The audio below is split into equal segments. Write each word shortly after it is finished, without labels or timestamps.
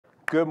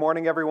Good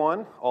morning,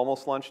 everyone.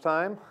 Almost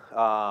lunchtime.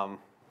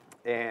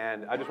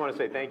 And I just want to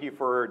say thank you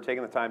for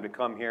taking the time to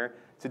come here.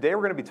 Today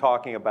we're going to be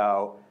talking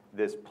about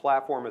this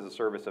platform as a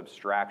service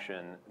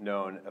abstraction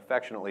known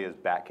affectionately as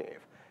Batcave.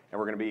 And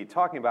we're going to be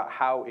talking about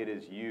how it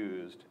is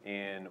used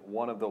in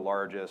one of the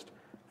largest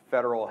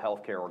federal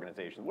healthcare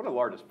organizations, one of the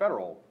largest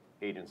federal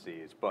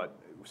agencies, but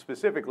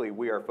specifically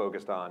we are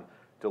focused on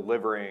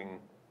delivering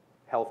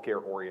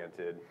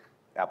healthcare-oriented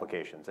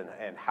applications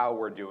and how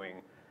we're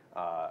doing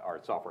our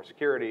software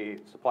security,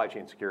 supply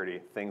chain security,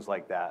 things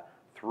like that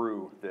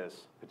through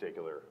this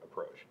particular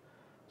approach.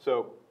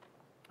 So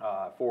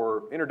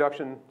for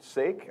introduction's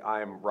sake,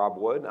 I'm Rob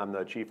Wood. I'm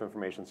the Chief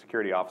Information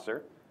Security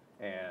Officer.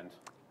 And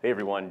hey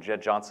everyone,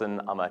 Gedd Johnson.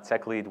 I'm a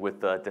tech lead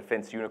with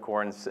Defense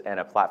Unicorns and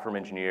a platform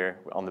engineer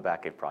on the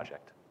Batcave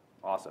project.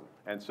 Awesome.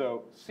 And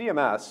so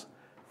CMS,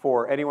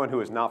 for anyone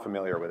who is not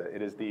familiar with it,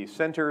 it is the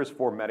Centers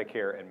for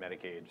Medicare and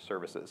Medicaid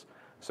Services.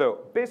 So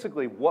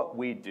basically what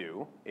we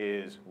do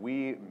is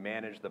we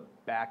manage the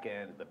back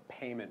end, the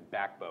payment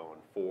backbone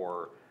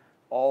for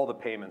all the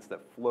payments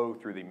that flow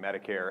through the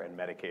Medicare and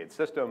Medicaid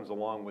systems,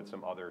 along with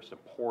some other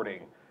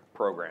supporting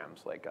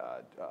programs like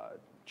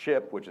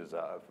CHIP, which is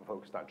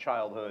focused on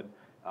childhood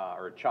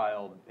or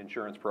child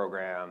insurance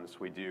programs.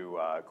 We do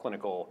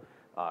clinical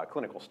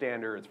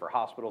standards for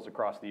hospitals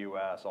across the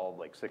US, all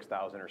like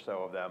 6,000 or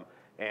so of them,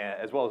 and,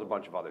 as well as a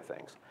bunch of other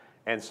things.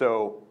 And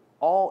so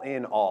all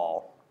in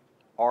all,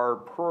 our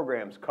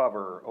programs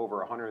cover over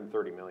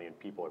 130 million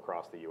people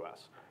across the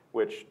US,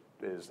 which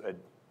is a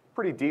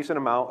pretty decent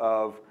amount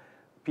of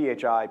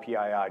PHI,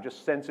 PII,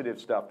 just sensitive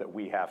stuff that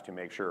we have to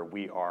make sure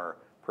we are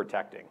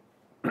protecting.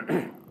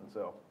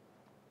 So,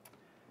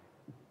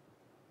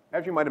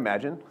 as you might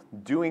imagine,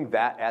 doing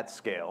that at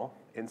scale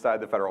inside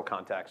the federal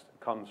context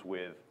comes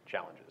with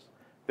challenges.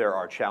 There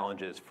are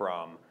challenges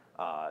from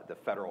the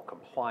federal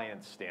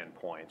compliance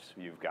standpoint.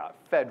 You've got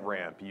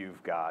FedRAMP,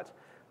 you've got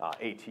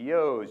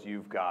ATOs,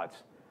 you've got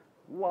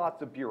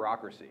lots of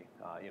bureaucracy.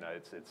 You know,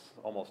 it's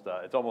almost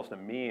a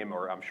meme,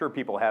 or I'm sure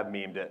people have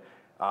memed it.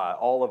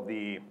 All of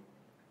the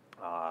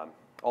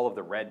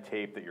red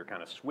tape that you're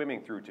kind of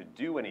swimming through to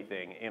do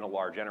anything in a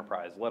large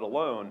enterprise, let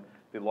alone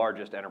the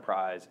largest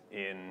enterprise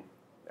in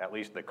at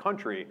least the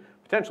country,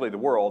 potentially the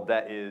world,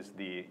 that is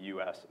the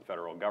US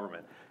federal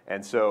government.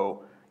 And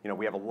so, you know,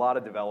 we have a lot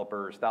of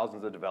developers,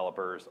 thousands of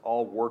developers,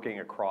 all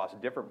working across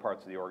different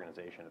parts of the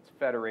organization. It's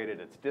federated,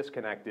 it's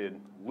disconnected,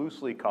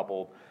 loosely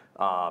coupled,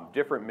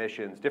 different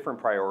missions, different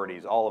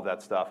priorities, all of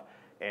that stuff.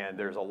 And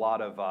there's a lot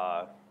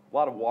of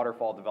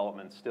waterfall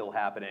development still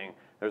happening.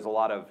 There's a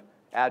lot of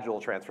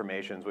agile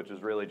transformations, which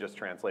is really just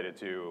translated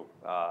to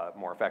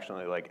more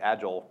affectionately like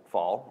agile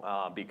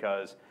fall,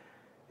 because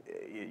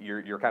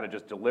you're kind of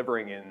just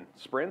delivering in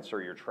sprints,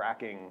 or you're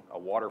tracking a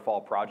waterfall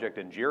project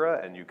in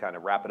Jira and you kind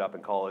of wrap it up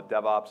and call it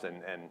DevOps,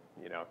 and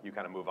you know, you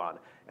kind of move on.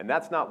 And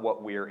that's not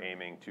what we're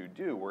aiming to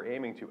do. We're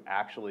aiming to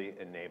actually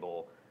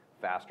enable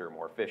faster,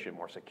 more efficient,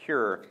 more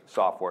secure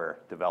software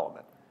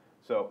development.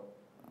 So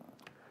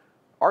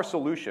our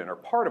solution, or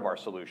part of our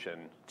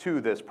solution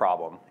to this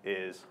problem,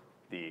 is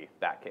the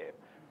Batcave,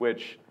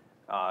 which,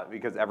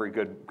 because every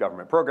good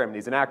government program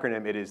needs an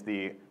acronym, it is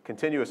the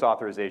Continuous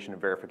Authorization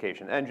and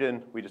Verification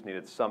Engine. We just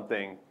needed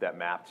something that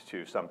mapped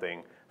to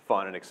something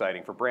fun and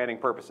exciting for branding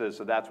purposes,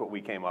 so that's what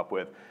we came up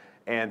with.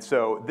 And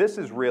so this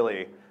is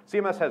really,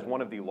 CMS has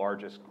one of the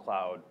largest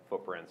cloud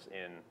footprints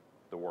in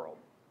the world,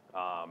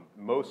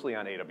 mostly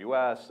on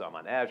AWS, some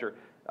on Azure,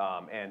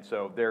 and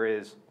so there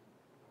is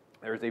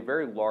a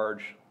very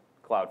large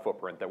cloud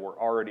footprint that we're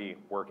already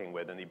working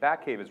with, and the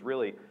Batcave is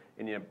really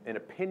an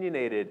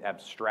opinionated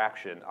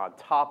abstraction on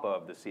top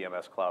of the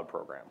CMS cloud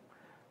program.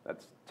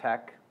 That's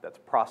tech, that's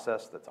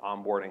process, that's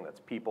onboarding,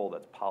 that's people,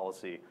 that's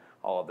policy,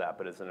 all of that.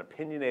 But it's an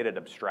opinionated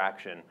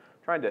abstraction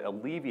trying to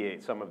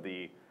alleviate some of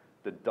the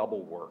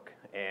double work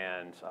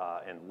and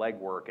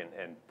legwork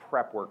and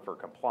prep work for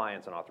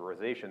compliance and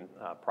authorization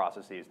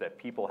processes that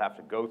people have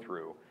to go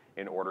through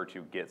in order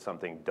to get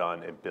something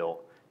done and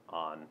built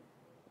on,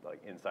 like,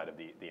 inside of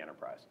the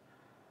enterprise.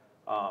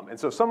 And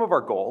so some of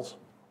our goals,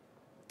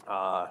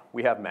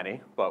 we have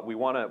many, but we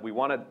want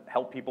to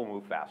help people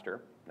move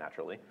faster,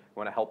 naturally. We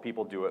want to help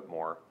people do it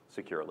more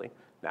securely,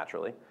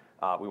 naturally.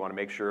 We want to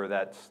make sure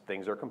that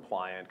things are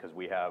compliant, because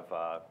we have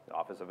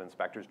Office of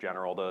Inspectors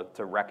General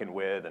to reckon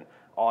with, and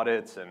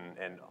audits,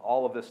 and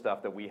all of this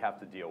stuff that we have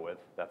to deal with.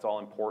 That's all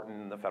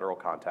important in the federal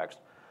context.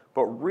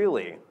 But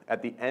really,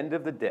 at the end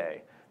of the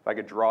day, if I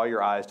could draw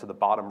your eyes to the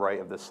bottom right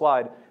of this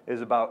slide,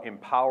 is about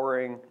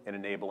empowering and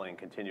enabling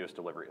continuous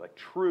delivery, like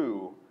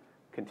true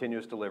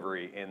continuous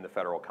delivery in the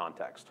federal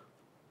context.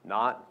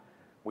 Not,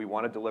 we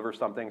want to deliver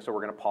something, so we're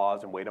going to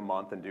pause and wait a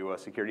month and do a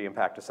security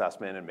impact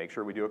assessment and make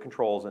sure we do a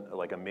controls,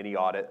 like a mini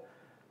audit.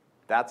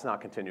 That's not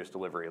continuous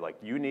delivery. Like,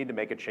 you need to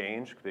make a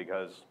change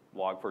because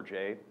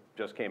Log4j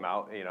just came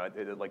out, you know,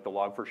 like the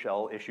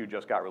Log4Shell issue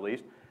just got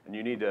released, and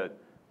you need to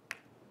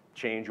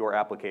change your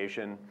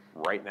application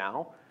right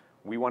now.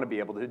 We want to be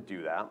able to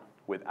do that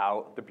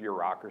without the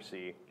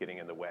bureaucracy getting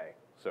in the way.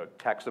 So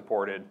tech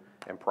supported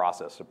and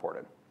process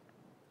supported.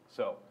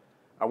 So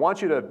I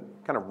want you to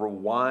kind of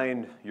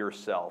rewind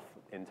yourself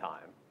in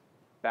time,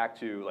 back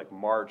to like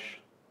March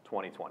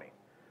 2020.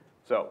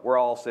 So we're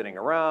all sitting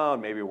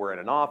around, maybe we're in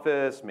an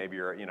office, maybe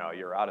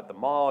you're out at the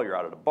mall, you're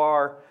out at a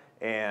bar,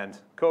 and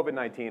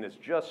COVID-19 is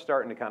just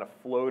starting to kind of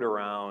float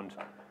around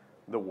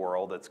the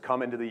world. It's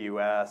come into the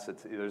US,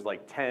 there's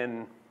like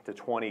 10 to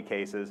 20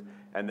 cases,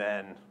 and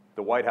then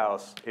the White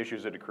House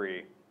issues a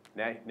decree,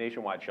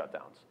 nationwide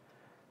shutdowns.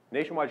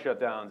 Nationwide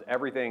shutdowns,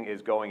 everything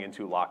is going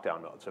into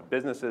lockdown mode. So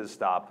businesses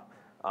stop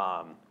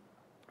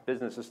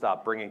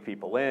bringing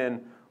people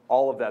in.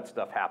 All of that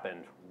stuff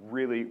happened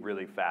really,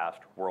 really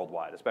fast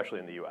worldwide, especially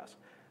in the US.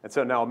 And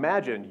so now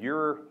imagine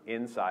you're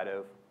inside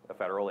of a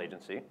federal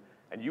agency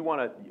and you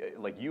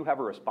have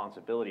a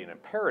responsibility and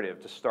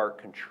imperative to start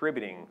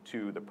contributing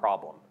to the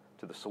problem,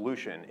 to the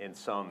solution in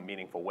some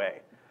meaningful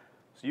way.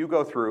 So you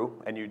go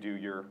through and you do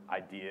your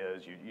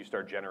ideas, you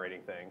start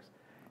generating things.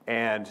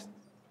 And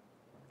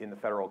in the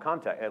federal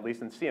context, at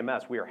least in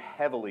CMS, we are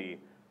heavily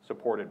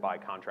supported by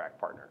contract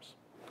partners.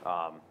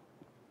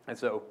 And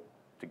so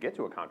to get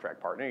to a contract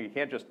partner, you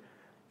can't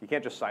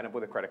just sign up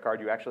with a credit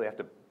card. You actually have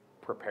to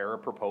prepare a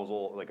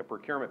proposal, like a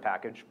procurement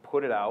package,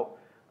 put it out.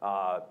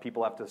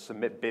 People have to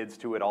submit bids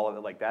to it, all of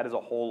it. Like that is a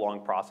whole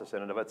long process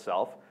in and of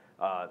itself.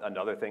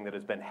 Another thing that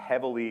has been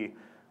heavily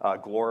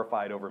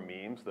glorified over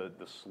memes, the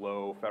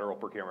slow federal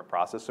procurement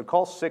process. So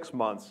call 6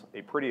 months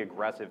a pretty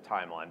aggressive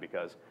timeline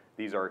because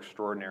these are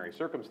extraordinary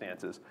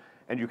circumstances.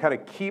 And you kind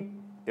of keep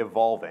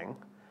evolving.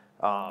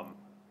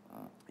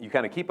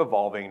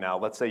 Now.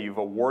 Let's say you've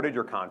awarded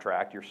your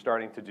contract. You're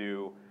starting to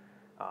do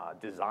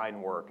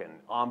design work and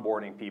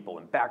onboarding people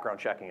and background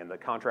checking, and the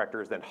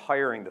contractor is then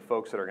hiring the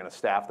folks that are going to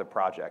staff the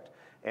project.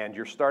 And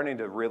you're starting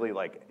to really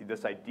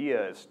this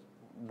idea is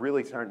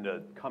really starting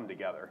to come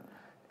together.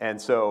 And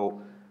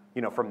so,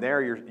 from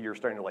there, you're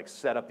starting to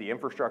set up the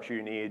infrastructure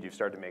you need. You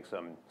start to make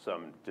some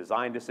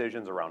design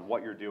decisions around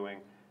what you're doing,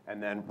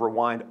 and then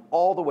rewind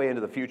all the way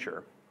into the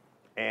future.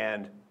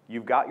 And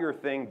you've got your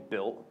thing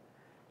built,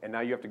 and now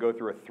you have to go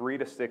through a 3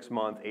 to 6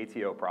 month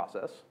ATO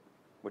process,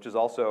 which is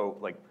also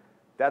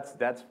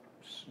that's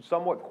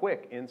somewhat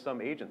quick in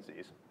some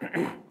agencies.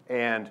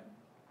 And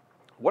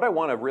what I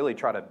want to really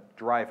try to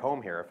drive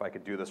home here, if I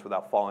could do this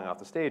without falling off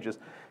the stage,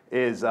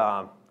 is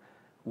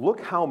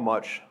look how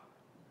much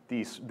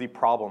the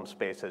problem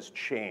space has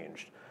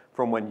changed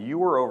from when you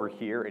were over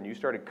here and you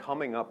started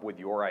coming up with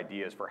your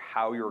ideas for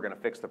how you were going to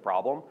fix the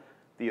problem.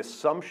 The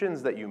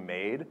assumptions that you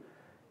made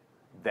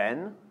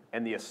then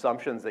and the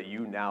assumptions that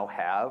you now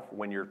have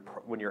when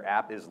your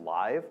app is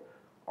live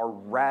are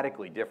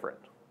radically different.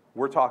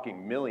 We're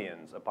talking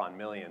millions upon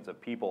millions of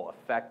people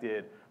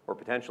affected or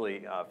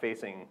potentially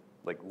facing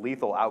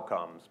lethal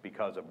outcomes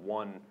because of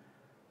one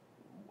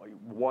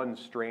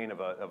strain of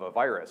a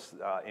virus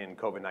in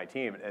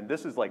COVID-19. And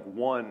this is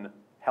one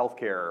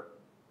healthcare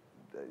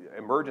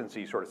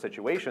emergency sort of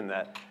situation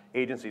that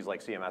agencies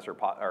like CMS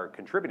are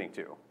contributing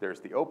to. There's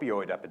the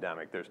opioid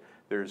epidemic.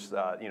 There's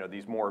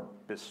these more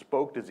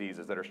bespoke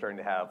diseases that are starting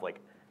to have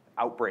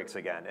outbreaks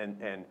again.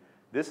 And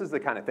this is the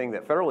kind of thing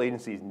that federal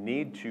agencies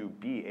need to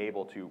be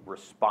able to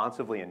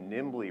responsively and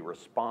nimbly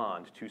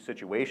respond to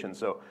situations.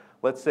 So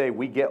let's say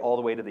we get all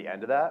the way to the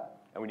end of that,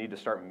 and we need to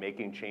start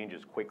making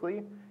changes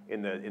quickly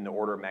in the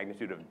order of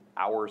magnitude of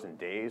hours and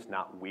days,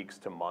 not weeks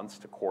to months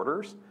to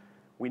quarters.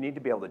 We need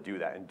to be able to do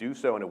that and do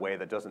so in a way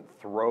that doesn't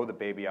throw the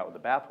baby out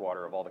with the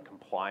bathwater of all the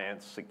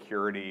compliance,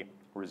 security,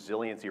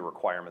 resiliency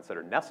requirements that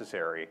are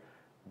necessary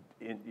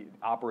in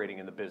operating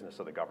in the business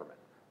of the government.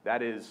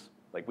 That is,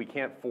 we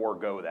can't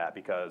forego that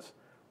because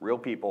real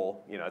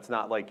people, it's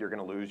not like you're going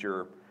to lose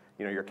your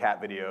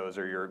cat videos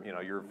or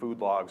your food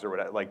logs or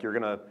whatever.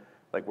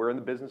 We're in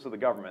the business of the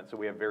government, so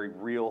we have very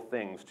real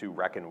things to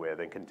reckon with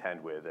and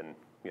contend with. And,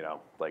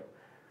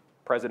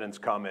 presidents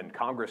come and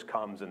Congress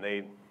comes and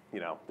they,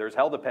 there's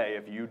hell to pay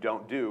if you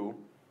don't do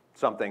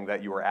something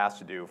that you were asked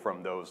to do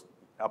from those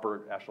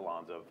upper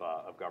echelons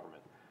of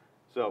government.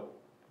 So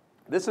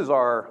this is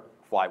our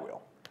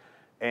flywheel.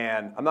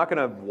 And I'm not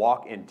going to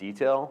walk in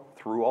detail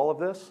through all of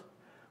this,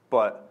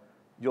 but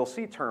you'll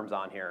see terms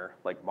on here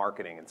like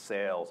marketing and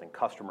sales and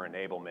customer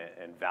enablement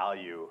and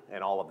value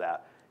and all of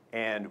that.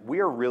 And we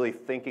are really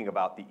thinking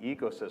about the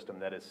ecosystem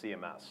that is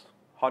CMS.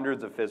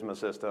 Hundreds of FSMA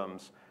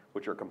systems,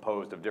 which are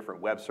composed of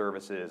different web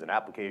services and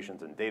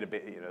applications and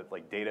database,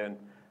 data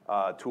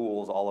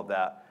tools, all of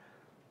that.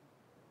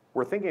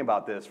 We're thinking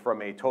about this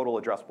from a total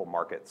addressable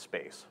market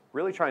space,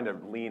 really trying to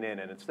lean in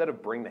and instead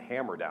of bring the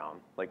hammer down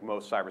like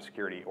most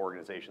cybersecurity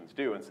organizations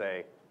do and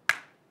say,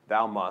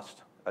 thou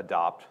must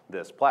adopt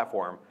this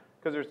platform,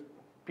 because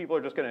people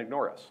are just going to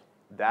ignore us.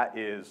 That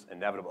is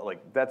inevitable.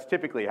 That's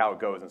typically how it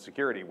goes in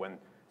security when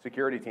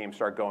security teams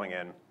start going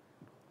in,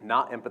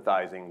 not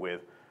empathizing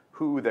with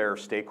who their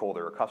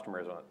stakeholder or customer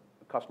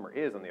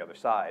is on the other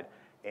side,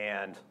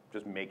 and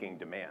just making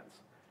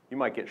demands. You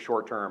might get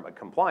short-term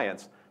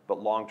compliance,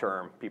 but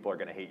long-term, people are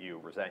going to hate you,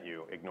 resent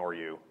you, ignore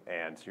you,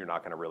 and you're not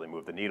going to really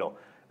move the needle.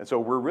 And so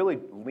we're really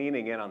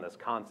leaning in on this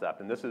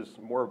concept, and this is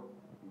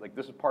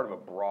this is part of a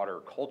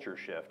broader culture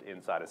shift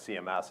inside of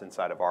CMS,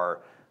 inside of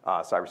our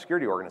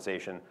cybersecurity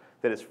organization,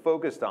 that is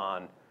focused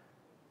on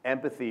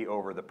empathy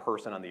over the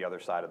person on the other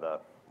side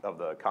of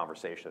the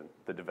conversation,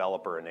 the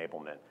developer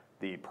enablement,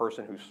 the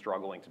person who's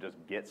struggling to just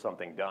get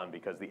something done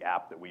because the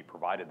app that we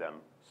provided them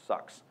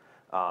sucks.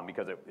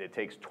 Because it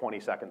takes 20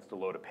 seconds to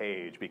load a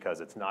page, because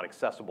it's not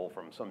accessible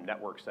from some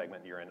network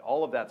segment you're in,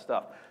 all of that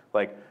stuff.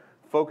 Like,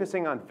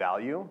 focusing on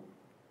value,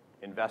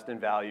 invest in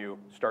value,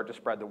 start to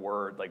spread the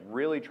word, like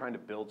really trying to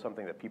build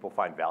something that people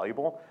find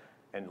valuable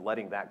and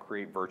letting that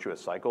create virtuous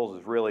cycles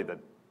is really the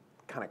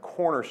kind of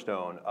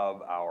cornerstone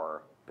of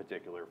our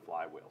particular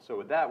flywheel. So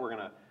with that, we're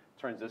gonna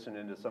transition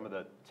into some of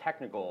the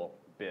technical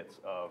bits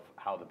of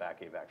how the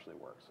Batcave actually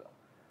works. So.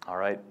 All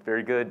right,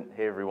 very good.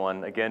 Hey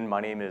everyone. Again,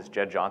 my name is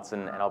Gedd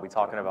Johnson, and I'll be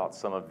talking about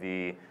some of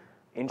the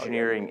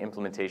engineering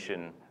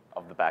implementation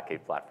of the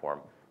Batcave platform.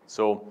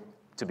 So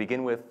to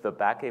begin with, the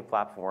Batcave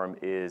platform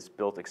is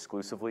built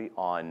exclusively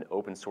on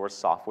open source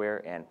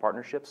software and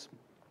partnerships.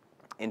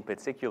 In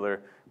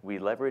particular, we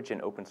leverage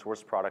an open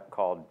source product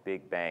called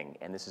Big Bang,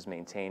 and this is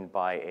maintained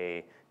by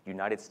a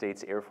United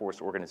States Air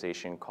Force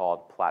organization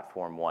called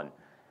Platform One.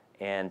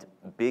 And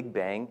Big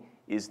Bang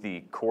is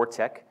the core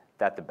tech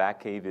that the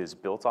Batcave is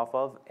built off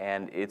of,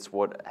 and it's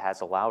what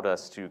has allowed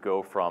us to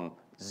go from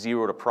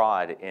 0 to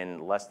prod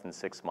in less than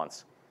 6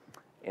 months.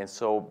 And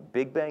so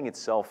Big Bang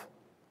itself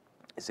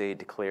is a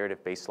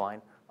declarative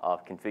baseline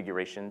of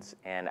configurations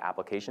and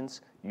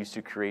applications used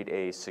to create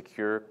a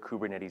secure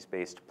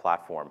Kubernetes-based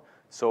platform.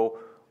 So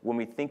when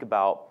we think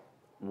about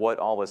what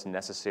all is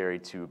necessary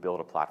to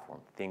build a platform,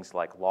 things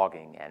like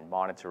logging and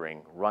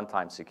monitoring,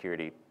 runtime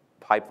security,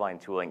 pipeline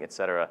tooling, et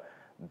cetera,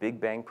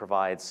 Big Bang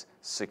provides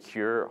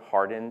secure,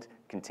 hardened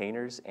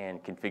containers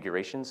and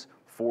configurations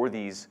for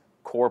these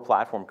core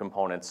platform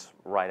components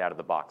right out of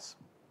the box.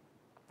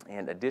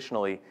 And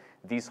additionally,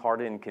 these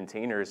hardened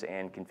containers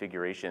and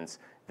configurations,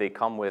 they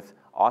come with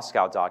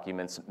OSCOW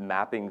documents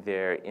mapping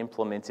their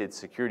implemented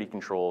security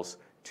controls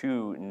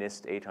to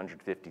NIST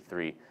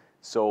 853.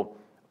 So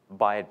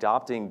by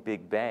adopting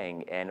Big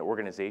Bang, an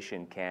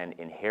organization can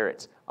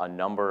inherit a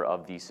number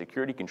of these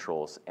security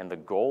controls, and the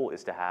goal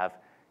is to have,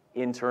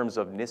 in terms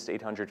of NIST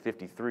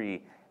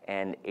 853,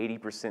 an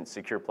 80%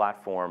 secure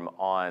platform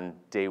on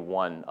day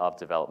one of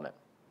development.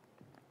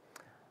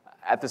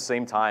 At the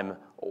same time,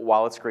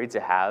 while it's great to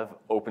have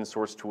open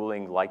source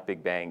tooling like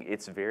Big Bang,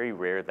 it's very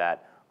rare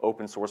that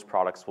open source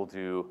products will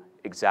do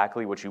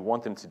exactly what you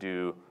want them to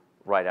do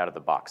right out of the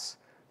box.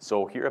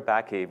 So here at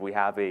Batcave, we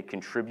have a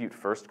contribute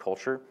first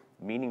culture,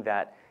 meaning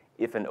that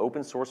if an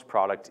open source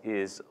product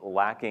is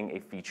lacking a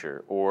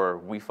feature or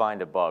we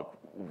find a bug,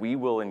 we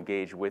will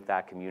engage with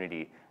that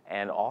community.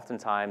 And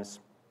oftentimes,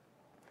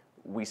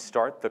 we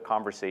start the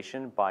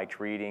conversation by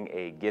creating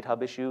a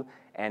GitHub issue,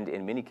 and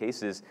in many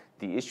cases,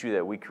 the issue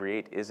that we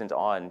create isn't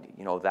on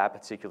that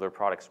particular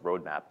product's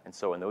roadmap. And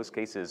so in those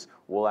cases,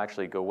 we'll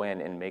actually go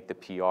in and make the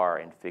PR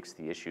and fix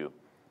the issue.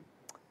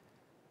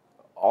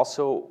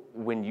 Also,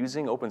 when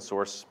using open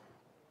source,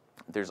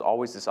 there's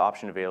always this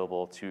option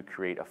available to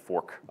create a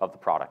fork of the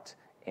product.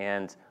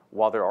 And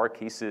while there are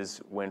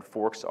cases when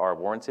forks are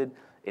warranted,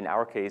 in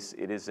our case,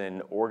 it is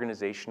an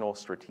organizational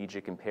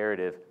strategic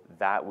imperative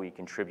that we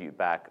contribute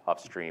back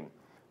upstream.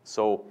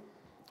 So,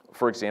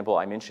 for example,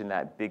 I mentioned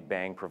that Big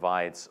Bang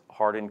provides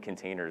hardened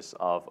containers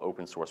of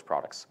open source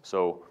products.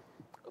 So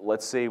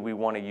let's say we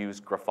want to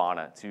use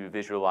Grafana to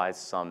visualize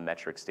some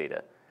metrics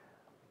data.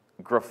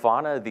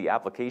 Grafana, the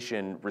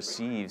application,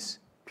 receives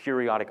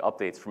periodic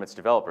updates from its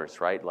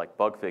developers, right? Like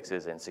bug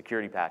fixes and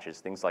security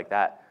patches, things like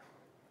that.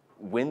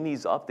 When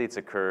these updates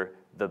occur,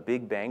 the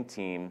Big Bang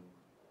team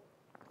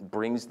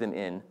brings them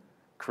in,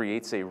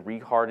 creates a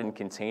rehardened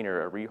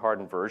container, a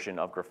rehardened version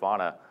of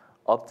Grafana,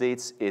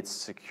 updates its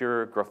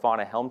secure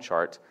Grafana Helm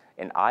chart,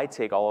 and I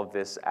take all of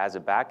this as a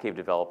Batcave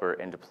developer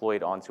and deploy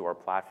it onto our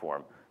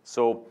platform.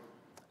 So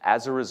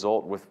as a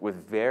result, with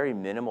very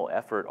minimal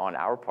effort on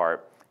our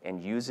part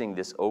and using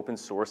this open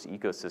source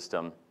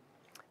ecosystem,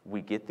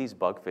 we get these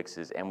bug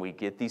fixes and we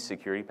get these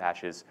security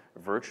patches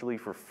virtually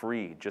for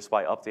free just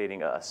by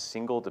updating a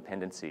single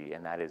dependency,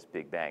 and that is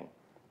Big Bang.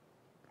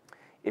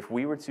 If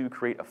we were to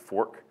create a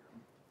fork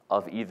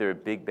of either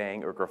Big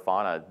Bang or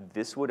Grafana,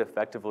 this would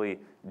effectively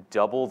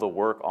double the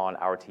work on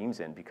our team's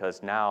end,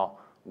 because now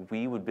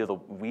we would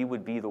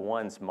be the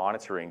ones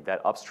monitoring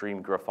that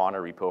upstream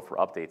Grafana repo for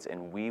updates,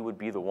 and we would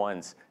be the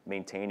ones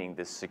maintaining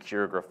this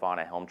secure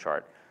Grafana Helm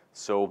chart.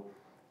 So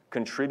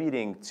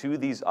contributing to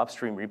these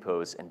upstream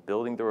repos and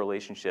building the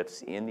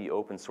relationships in the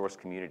open source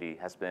community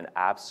has been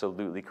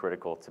absolutely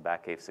critical to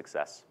Batcave's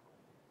success.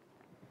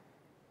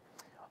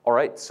 All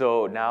right,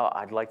 so now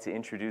I'd like to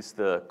introduce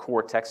the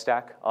core tech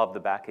stack of the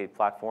Batcave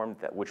platform,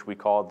 which we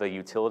call the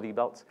utility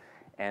belt.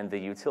 And the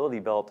utility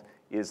belt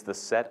is the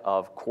set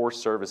of core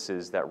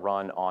services that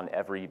run on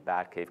every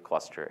Batcave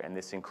cluster. And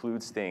this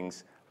includes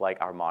things like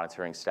our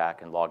monitoring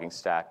stack and logging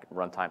stack,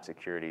 runtime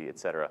security, et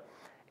cetera.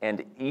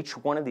 And each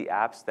one of the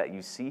apps that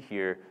you see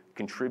here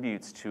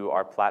contributes to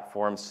our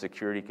platform's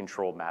security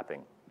control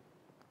mapping.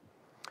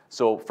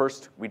 So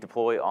first, we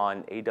deploy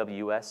on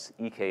AWS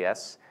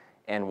EKS.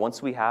 And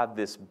once we have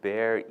this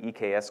bare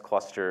EKS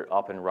cluster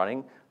up and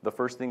running, the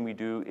first thing we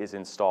do is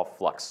install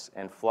Flux.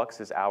 And Flux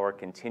is our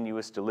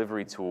continuous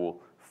delivery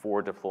tool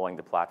for deploying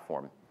the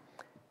platform.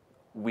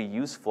 We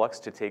use Flux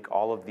to take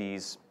all of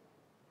these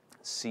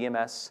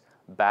CMS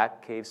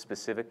Batcave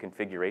specific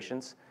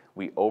configurations,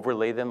 we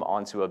overlay them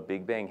onto a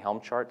Big Bang Helm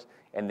chart,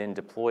 and then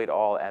deploy it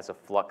all as a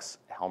Flux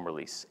Helm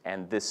release.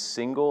 And this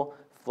single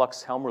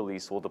Flux Helm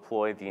release will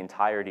deploy the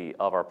entirety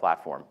of our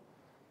platform.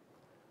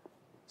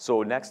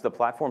 So next, the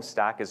platform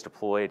stack is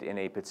deployed in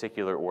a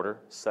particular order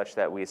such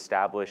that we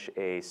establish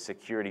a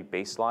security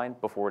baseline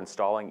before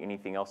installing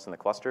anything else in the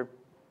cluster.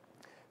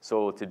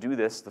 So to do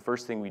this, the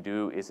first thing we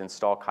do is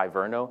install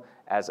Kyverno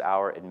as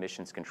our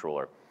admissions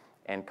controller.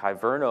 And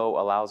Kyverno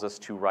allows us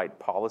to write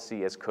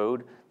policy as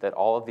code that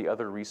all of the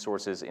other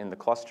resources in the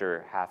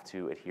cluster have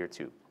to adhere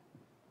to.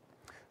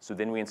 So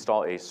then we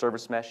install a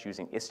service mesh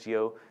using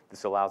Istio.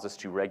 This allows us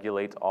to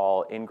regulate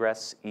all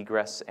ingress,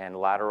 egress, and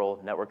lateral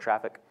network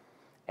traffic.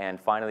 And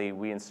finally,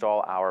 we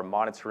install our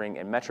monitoring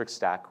and metric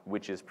stack,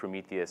 which is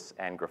Prometheus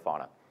and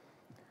Grafana.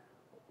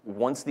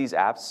 Once these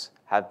apps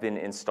have been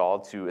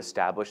installed to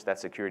establish that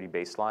security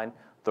baseline,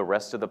 the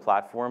rest of the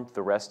platform,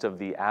 the rest of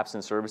the apps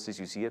and services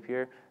you see up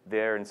here,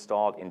 they're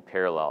installed in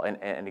parallel.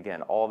 And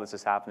again, all of this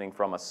is happening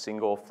from a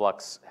single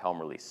Flux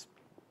Helm release.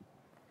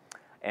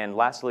 And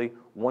lastly,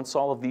 once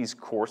all of these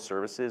core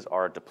services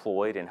are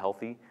deployed and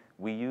healthy,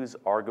 we use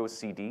Argo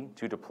CD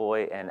to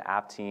deploy an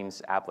app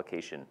team's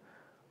application.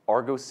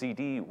 Argo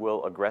CD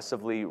will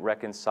aggressively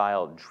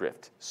reconcile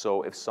drift.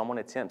 So if someone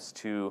attempts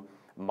to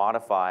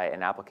modify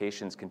an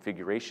application's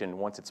configuration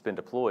once it's been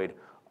deployed,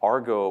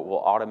 Argo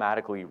will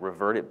automatically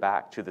revert it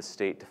back to the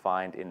state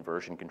defined in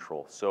version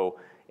control. So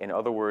in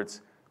other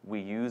words, we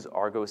use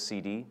Argo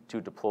CD to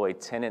deploy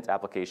tenant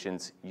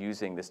applications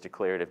using this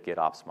declarative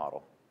GitOps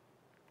model.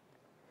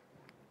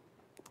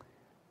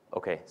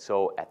 Okay,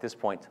 so at this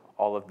point,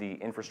 all of the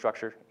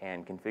infrastructure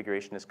and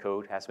configuration as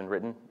code has been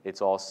written.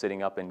 It's all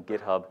sitting up in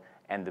GitHub.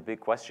 And the big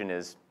question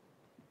is,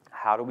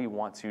 how do we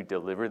want to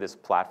deliver this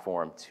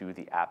platform to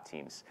the app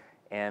teams?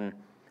 And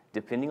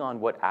depending on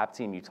what app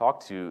team you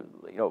talk to,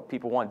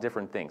 people want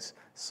different things.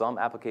 Some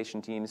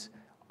application teams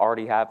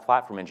already have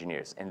platform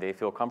engineers, and they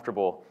feel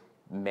comfortable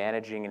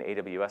managing an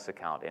AWS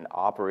account and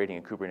operating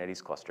a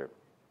Kubernetes cluster.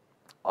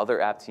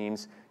 Other app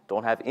teams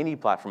don't have any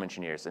platform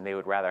engineers, and they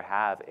would rather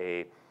have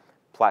a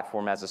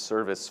platform as a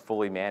service,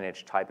 fully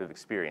managed type of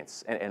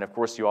experience. And of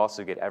course, you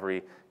also get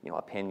every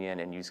opinion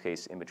and use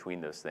case in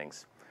between those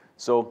things.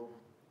 So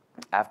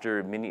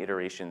after many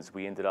iterations,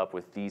 we ended up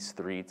with these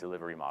three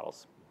delivery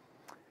models.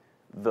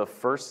 The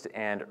first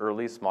and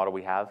earliest model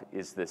we have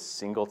is this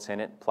single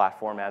tenant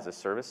platform as a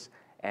service.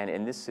 And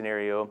in this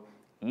scenario,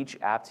 each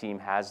app team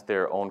has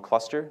their own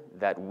cluster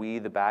that we,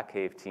 the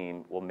Batcave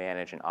team, will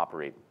manage and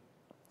operate.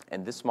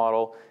 And this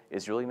model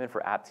is really meant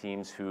for app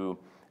teams who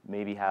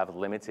maybe have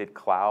limited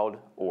cloud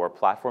or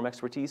platform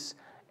expertise,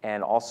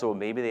 and also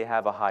maybe they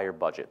have a higher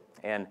budget.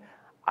 And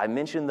I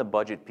mentioned the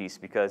budget piece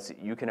because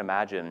you can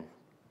imagine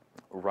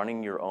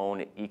running your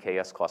own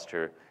EKS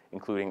cluster,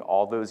 including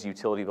all those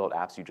utility-built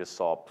apps you just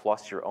saw,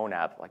 plus your own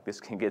app. Like, this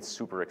can get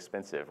super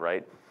expensive,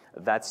 right?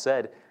 That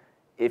said,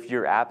 if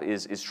your app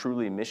is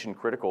truly mission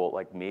critical,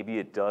 like maybe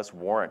it does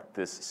warrant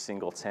this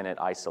single tenant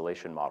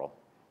isolation model.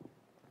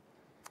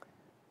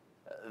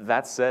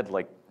 That said,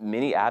 like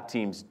many app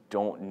teams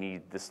don't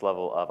need this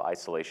level of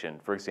isolation.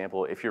 For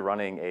example, if you're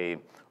running a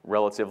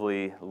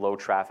relatively low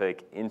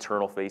traffic,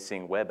 internal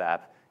facing web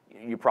app,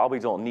 you probably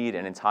don't need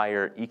an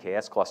entire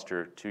EKS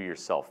cluster to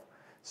yourself.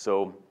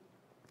 So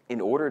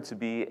in order to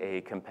be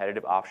a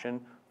competitive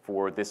option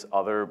for this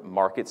other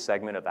market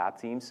segment of app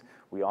teams,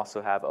 we also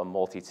have a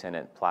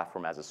multi-tenant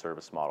platform as a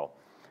service model.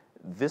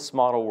 This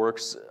model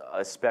works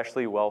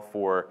especially well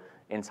for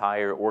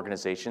entire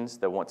organizations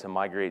that want to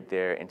migrate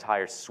their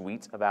entire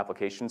suite of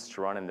applications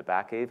to run in the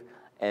Batcave.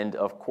 And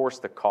of course,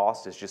 the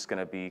cost is just going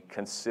to be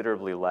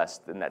considerably less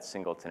than that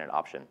single tenant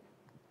option.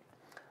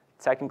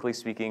 Technically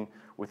speaking,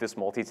 with this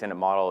multi-tenant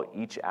model,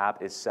 each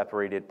app is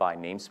separated by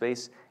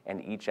namespace,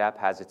 and each app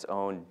has its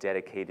own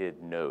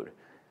dedicated node.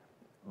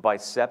 By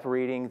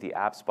separating the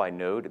apps by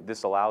node,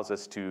 this allows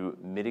us to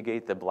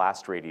mitigate the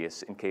blast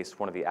radius in case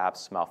one of the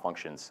apps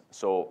malfunctions.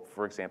 So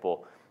for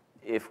example,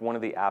 if one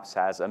of the apps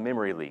has a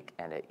memory leak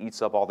and it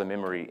eats up all the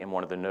memory in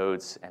one of the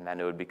nodes and that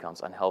node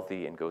becomes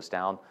unhealthy and goes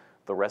down,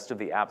 the rest of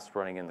the apps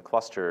running in the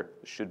cluster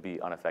should be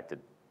unaffected.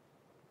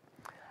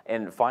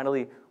 And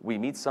finally, we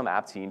meet some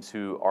app teams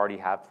who already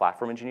have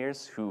platform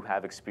engineers who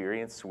have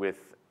experience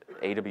with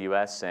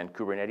AWS and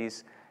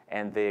Kubernetes,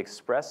 and they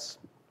express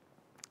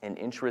an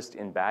interest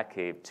in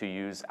Batcave to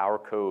use our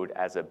code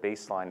as a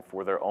baseline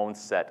for their own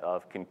set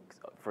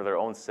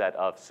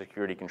of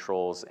security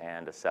controls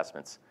and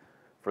assessments.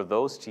 For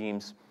those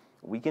teams,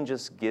 we can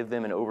just give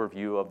them an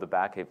overview of the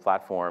Batcave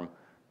platform,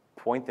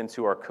 point them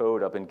to our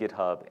code up in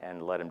GitHub,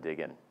 and let them dig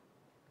in.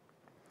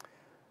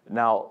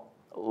 Now,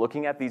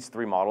 looking at these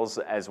three models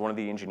as one of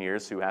the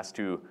engineers who has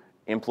to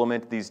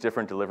implement these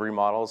different delivery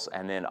models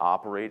and then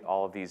operate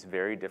all of these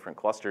very different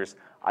clusters,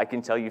 I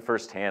can tell you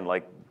firsthand,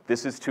 like,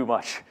 this is too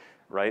much.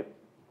 right?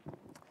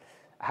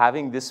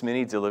 Having this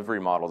many delivery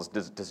models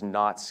does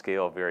not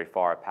scale very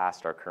far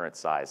past our current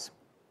size.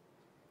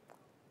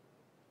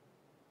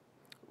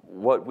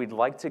 What we'd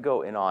like to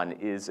go in on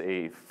is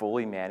a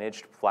fully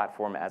managed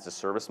platform as a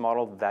service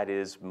model that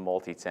is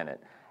multi-tenant.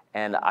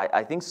 And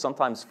I think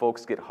sometimes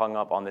folks get hung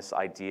up on this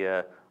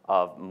idea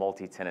of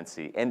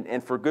multi-tenancy,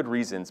 and for good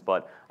reasons,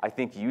 but I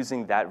think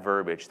using that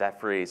verbiage, that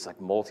phrase,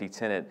 like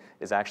multi-tenant,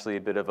 is actually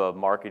a bit of a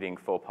marketing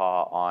faux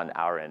pas on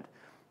our end.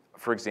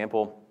 For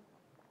example,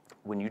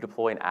 when you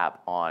deploy an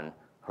app on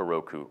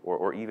Heroku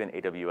or even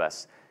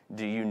AWS,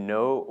 do you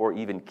know or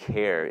even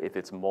care if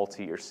it's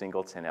multi or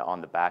single tenant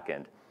on the back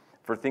end?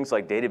 For things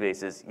like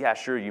databases, yeah,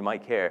 sure, you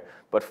might care,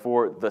 but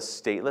for the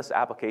stateless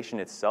application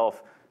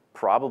itself,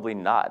 probably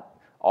not.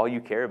 All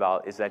you care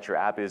about is that your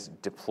app is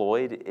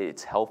deployed,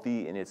 it's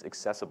healthy, and it's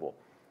accessible.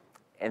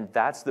 And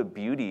that's the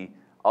beauty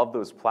of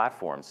those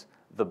platforms.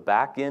 The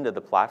back end of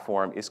the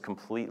platform is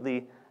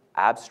completely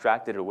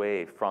abstracted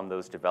away from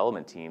those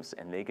development teams,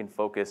 and they can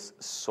focus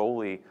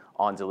solely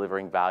on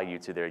delivering value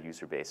to their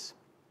user base.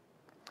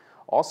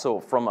 Also,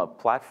 from a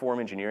platform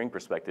engineering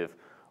perspective,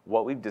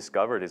 what we've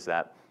discovered is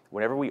that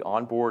whenever we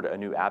onboard a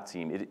new app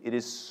team, it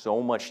is so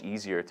much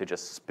easier to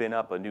just spin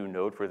up a new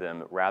node for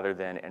them rather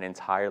than an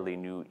entirely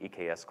new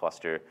EKS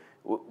cluster.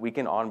 We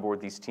can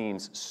onboard these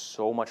teams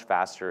so much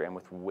faster and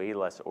with way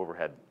less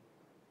overhead.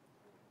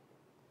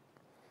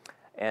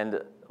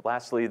 And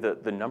lastly,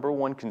 the number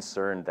one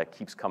concern that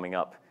keeps coming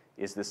up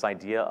is this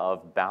idea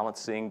of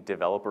balancing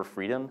developer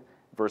freedom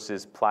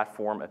versus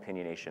platform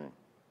opinionation.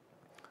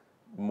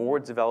 More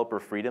developer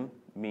freedom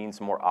means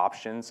more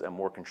options and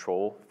more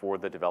control for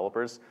the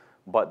developers,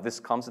 but this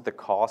comes at the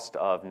cost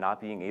of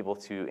not being able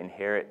to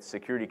inherit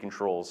security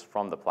controls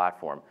from the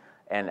platform.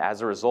 And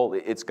as a result,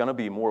 it's going to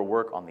be more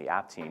work on the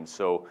app team.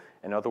 So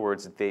in other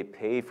words, they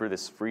pay for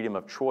this freedom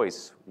of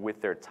choice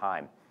with their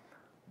time.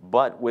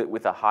 But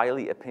with a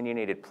highly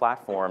opinionated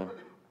platform,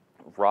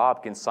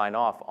 Rob can sign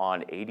off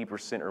on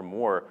 80% or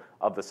more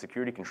of the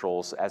security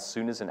controls as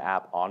soon as an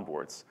app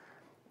onboards.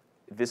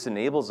 This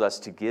enables us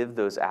to give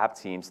those app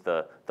teams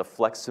the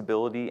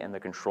flexibility and the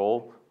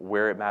control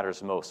where it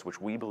matters most,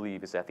 which we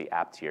believe is at the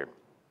app tier.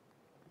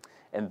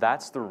 And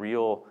that's the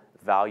real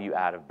value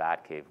add of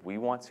Batcave. We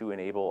want to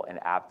enable an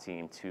app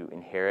team to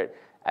inherit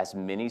as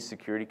many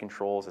security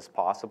controls as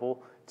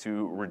possible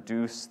to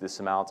reduce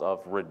this amount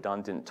of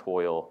redundant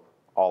toil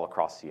all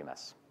across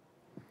CMS.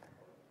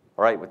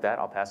 All right, with that,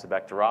 I'll pass it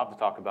back to Rob to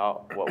talk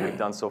about what we've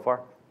done so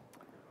far.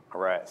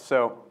 All right,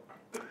 so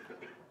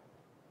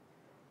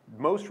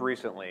most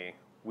recently,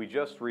 we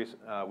just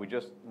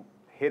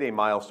hit a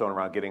milestone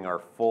around getting our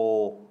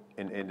full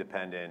and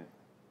independent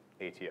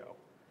ATO.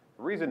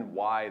 The reason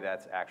why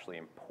that's actually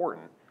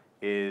important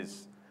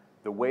is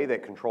the way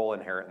that control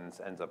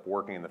inheritance ends up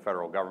working in the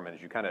federal government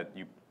is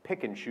you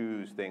pick and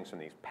choose things from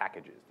these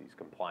packages, these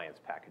compliance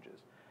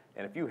packages.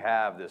 And if you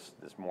have this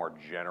more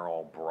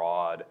general,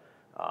 broad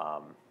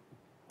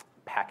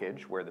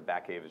package where the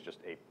Batcave is just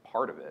a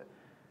part of it,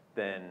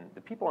 then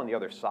the people on the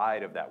other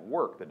side of that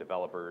work, the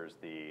developers,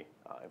 the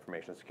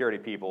information security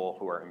people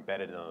who are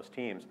embedded in those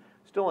teams,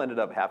 still ended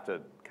up have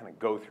to kind of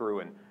go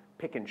through and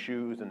pick and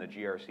choose in the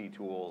GRC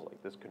tools,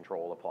 like this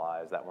control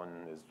applies, that one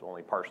is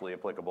only partially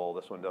applicable,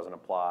 this one doesn't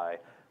apply,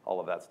 all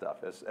of that stuff,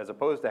 as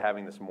opposed to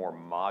having this more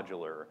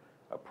modular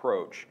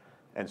approach.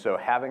 And so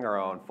having our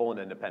own full and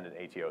independent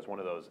ATO is one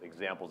of those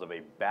examples of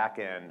a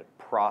back-end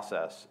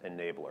process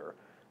enabler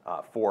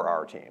for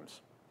our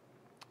teams.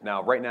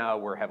 Now, right now,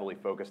 we're heavily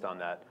focused on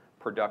that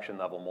production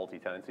level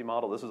multi-tenancy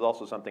model. This is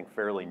also something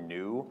fairly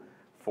new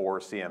for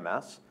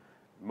CMS.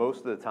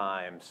 Most of the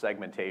time,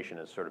 segmentation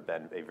has sort of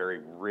been a very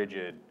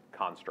rigid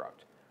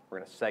construct. We're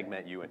going to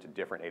segment you into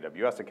different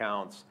AWS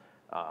accounts,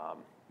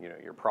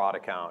 your prod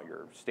account,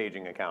 your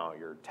staging account,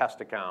 your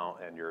test account,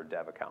 and your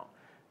dev account.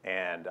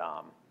 And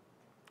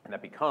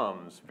that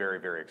becomes very,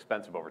 very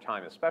expensive over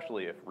time,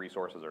 especially if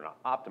resources are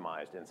not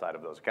optimized inside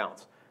of those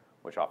accounts,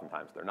 which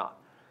oftentimes they're not.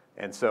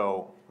 And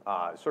so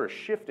sort of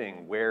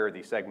shifting where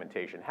the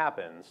segmentation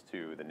happens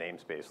to the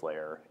namespace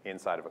layer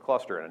inside of a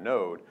cluster and a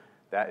node,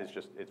 that is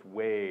just, it's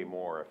way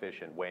more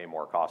efficient, way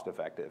more cost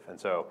effective. And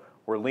so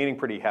we're leaning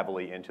pretty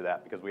heavily into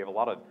that because we have a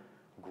lot of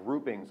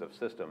groupings of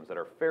systems that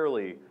are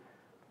fairly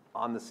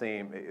on the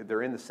same,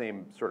 they're in the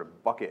same sort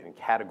of bucket and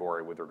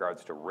category with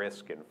regards to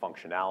risk and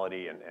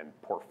functionality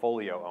and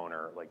portfolio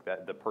owner, like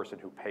that, the person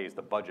who pays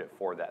the budget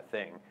for that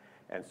thing.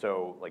 And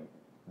so like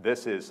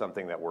this is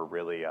something that we're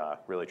really,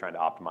 really trying to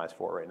optimize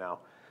for right now.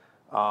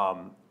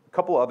 A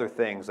couple other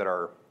things that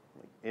are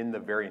in the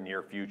very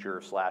near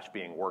future /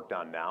 being worked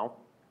on now.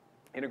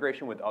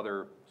 Integration with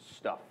other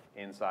stuff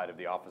inside of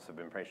the Office of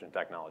Information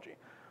Technology.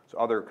 So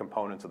other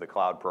components of the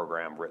cloud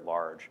program writ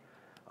large,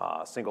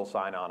 single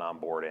sign-on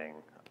onboarding,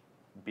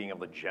 being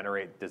able to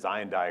generate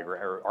design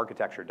diagram or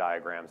architecture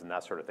diagrams and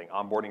that sort of thing,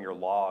 onboarding your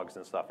logs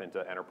and stuff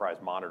into enterprise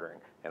monitoring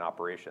and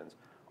operations.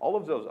 All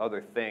of those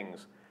other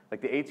things, like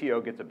the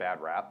ATO gets a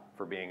bad rap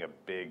for being a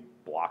big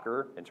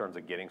blocker in terms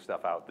of getting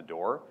stuff out the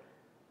door,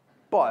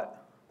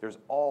 but there's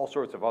all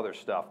sorts of other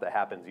stuff that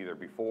happens either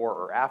before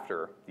or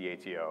after the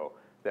ATO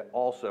that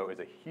also is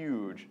a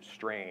huge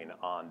strain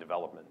on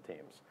development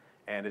teams.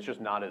 And it's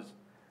just not as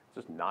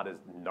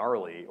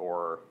gnarly,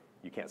 or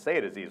you can't say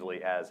it as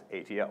easily as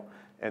ATO.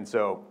 And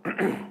so,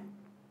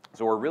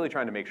 so we're really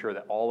trying to make sure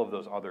that all of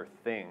those other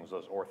things,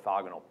 those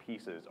orthogonal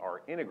pieces,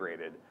 are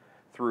integrated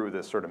through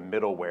this sort of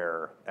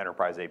middleware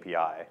enterprise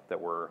API that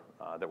we're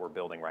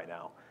building right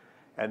now.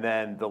 And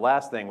then the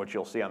last thing, which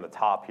you'll see on the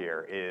top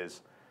here,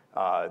 is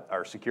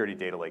our security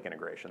data lake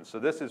integration. So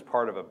this is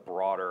part of a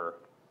broader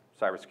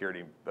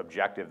cybersecurity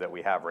objective that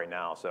we have right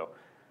now. So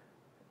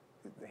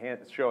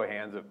show of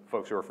hands of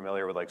folks who are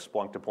familiar with like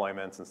Splunk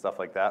deployments and stuff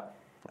like that.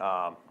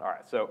 All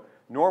right, so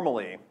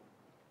normally,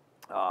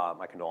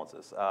 my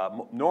condolences.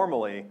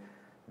 Normally,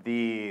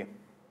 the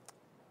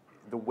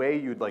way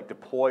you'd like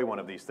deploy one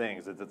of these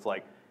things is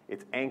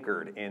it's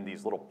anchored in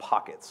these little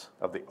pockets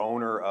of the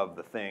owner of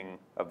the thing,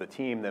 of the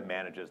team that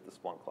manages the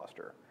Splunk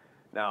cluster.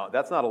 Now,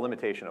 that's not a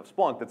limitation of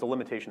Splunk, that's a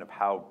limitation of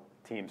how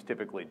teams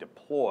typically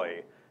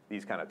deploy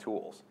these kind of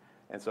tools.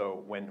 And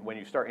so when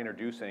you start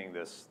introducing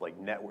this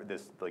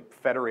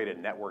federated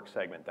network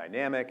segment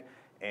dynamic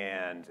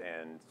and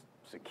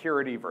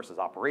security versus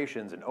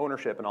operations and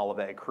ownership and all of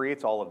that, it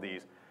creates all of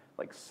these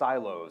like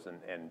silos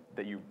and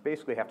that you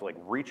basically have to like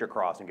reach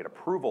across and get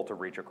approval to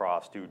reach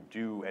across to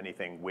do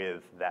anything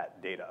with that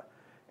data.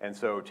 And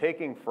so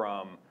taking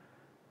from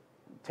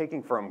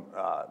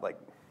like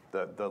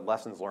the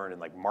lessons learned in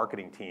like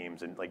marketing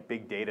teams and like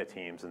big data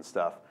teams and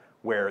stuff,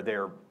 where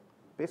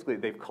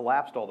they've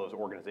collapsed all those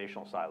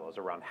organizational silos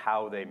around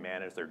how they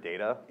manage their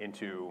data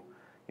into,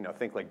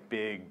 think like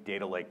big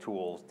data lake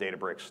tools,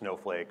 Databricks,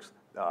 Snowflakes,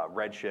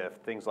 Redshift,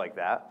 things like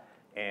that.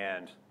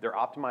 And they're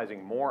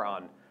optimizing more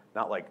on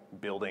not like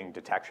building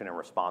detection and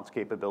response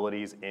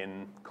capabilities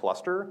in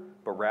cluster,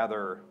 but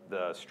rather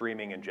the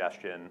streaming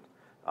ingestion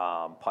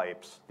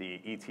pipes, the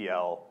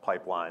ETL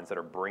pipelines that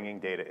are bringing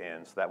data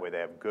in, so that way they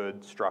have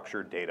good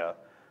structured data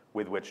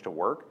with which to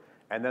work.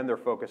 And then they're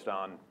focused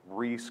on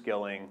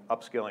reskilling,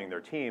 upskilling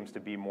their teams to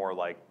be more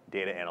like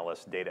data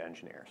analysts, data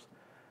engineers.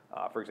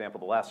 For example,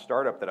 the last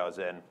startup that I was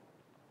in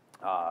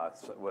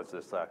was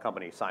this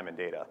company, Simon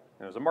Data.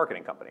 And it was a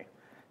marketing company.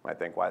 You might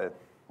think, why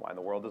in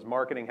the world does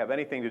marketing have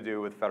anything to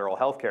do with federal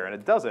healthcare? And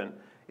it doesn't,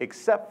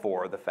 except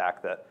for the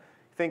fact that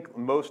I think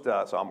most,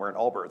 so I'm wearing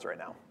Allbirds right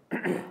now.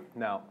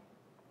 Now,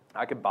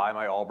 I could buy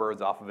my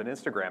Allbirds off of an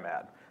Instagram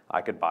ad.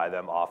 I could buy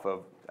them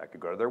I could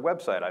go to their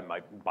website. I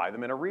might buy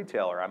them in a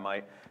retailer. I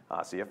might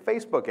see a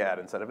Facebook ad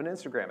instead of an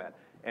Instagram ad.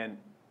 And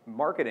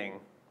marketing,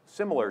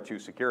 similar to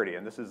security,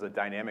 and this is a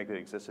dynamic that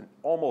exists in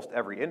almost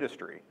every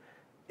industry,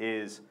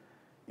 is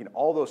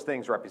all those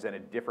things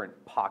represented different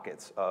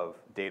pockets of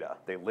data.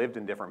 They lived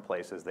in different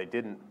places. They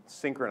didn't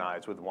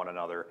synchronize with one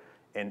another.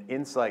 And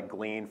insight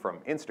gleaned from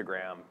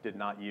Instagram did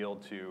not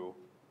yield to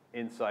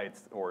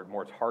insights or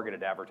more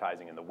targeted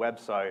advertising in the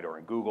website or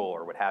in Google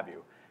or what have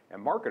you.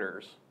 And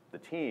marketers, the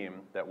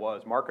team that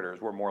was marketers,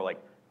 were more like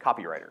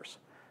copywriters.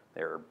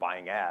 They're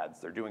buying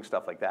ads. They're doing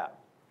stuff like that.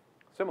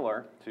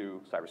 Similar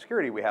to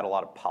cybersecurity, we had a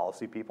lot of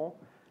policy people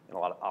and a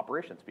lot of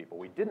operations people.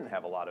 We didn't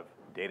have a lot of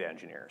data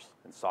engineers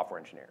and software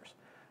engineers.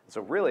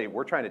 So really,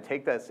 we're trying to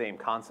take that same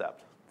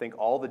concept, think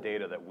all the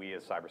data that we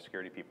as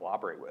cybersecurity people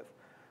operate with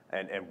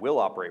and will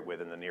operate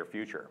with in the near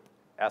future,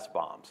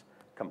 SBOMs,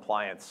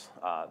 compliance,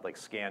 like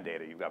scan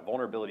data, you've got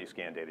vulnerability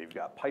scan data, you've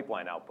got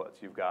pipeline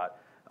outputs, you've got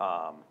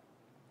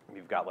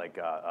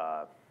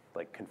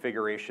like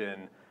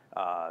configuration,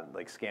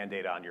 like scan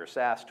data on your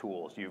SaaS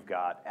tools, you've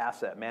got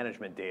asset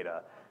management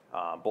data,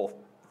 both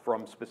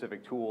from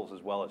specific tools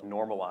as well as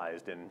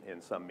normalized in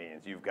some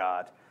means. You've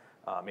got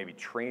maybe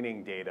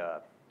training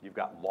data, you've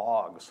got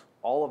logs,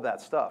 all of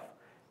that stuff.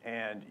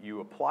 And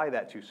you apply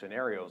that to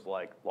scenarios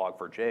like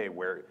Log4j,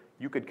 where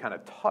you could kind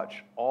of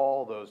touch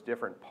all those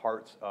different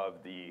parts of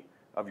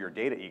your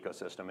data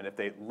ecosystem. And if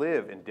they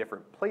live in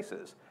different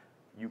places,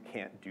 you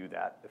can't do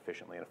that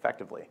efficiently and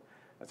effectively.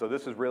 And so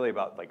this is really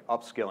about like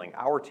upskilling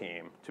our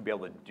team to be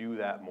able to do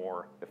that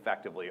more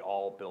effectively,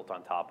 all built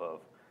on top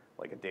of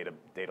like a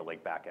data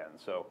lake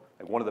backend. So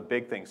like one of the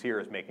big things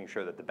here is making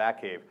sure that the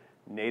Batcave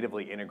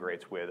natively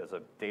integrates with as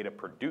a data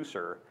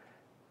producer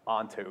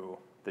onto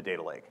the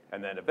data lake.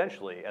 And then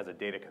eventually, as a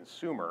data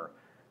consumer,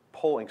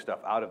 pulling stuff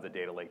out of the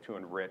data lake to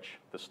enrich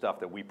the stuff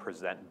that we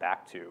present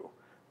back to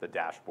the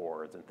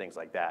dashboards and things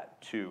like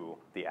that to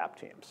the app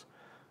teams.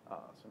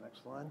 So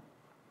next slide.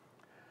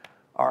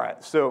 All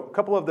right, so a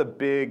couple of the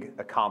big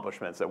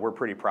accomplishments that we're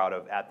pretty proud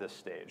of at this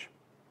stage.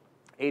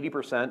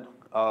 80%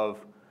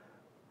 of,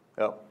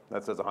 oh,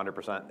 that says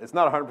 100%. It's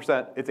not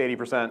 100%, it's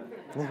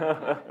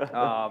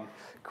 80%.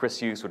 Chris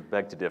Hughes would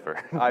beg to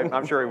differ.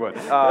 I'm sure he would.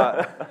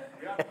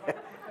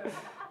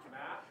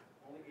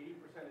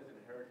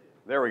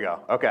 There we go.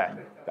 Okay.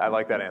 I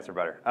like that answer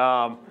better.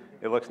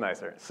 It looks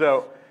nicer.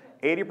 So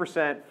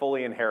 80%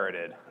 fully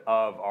inherited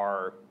of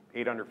our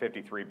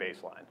 853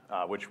 baseline,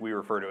 which we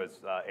refer to as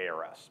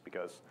ARS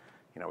because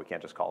we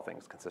can't just call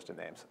things consistent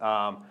names.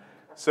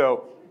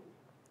 So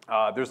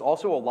there's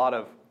also a lot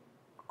of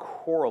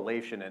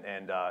correlation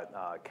and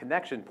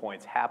connection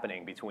points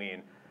happening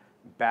between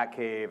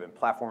Batcave and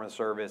platform as a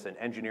service and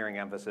engineering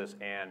emphasis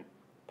and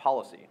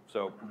policy.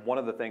 So one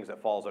of the things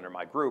that falls under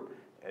my group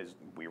is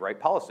we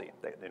write policy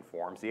that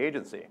informs the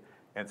agency.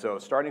 And so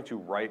starting to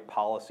write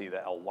policy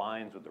that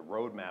aligns with the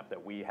roadmap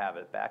that we have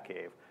at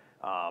Batcave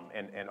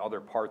and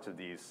other parts of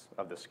the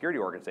security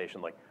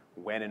organization, like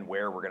when and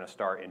where we're going to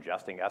start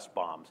ingesting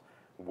S-bombs,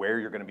 where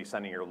you're going to be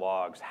sending your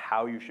logs,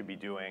 how you should be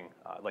doing,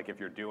 like if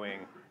you're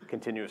doing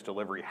continuous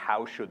delivery,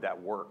 how should that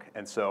work?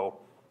 And so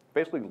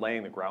basically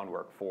laying the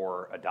groundwork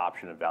for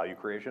adoption and value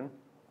creation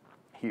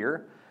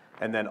here.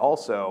 And then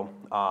also,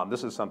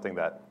 this is something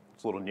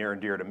that's a little near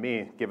and dear to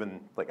me, given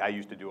like I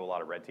used to do a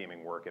lot of red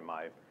teaming work in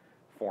my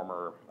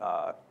former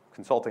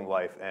consulting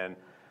life. And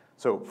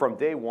so from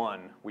day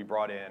one, we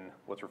brought in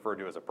what's referred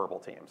to as a purple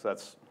team. So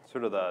that's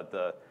sort of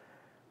the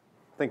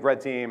think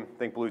red team,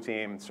 think blue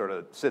team, sort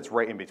of sits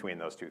right in between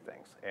those two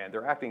things. And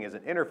they're acting as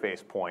an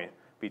interface point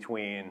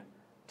between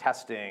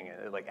testing,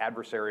 like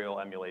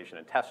adversarial emulation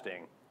and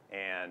testing,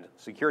 and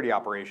security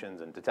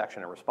operations and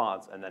detection and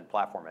response, and then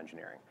platform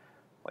engineering,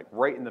 like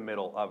right in the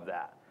middle of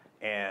that.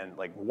 And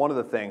like one of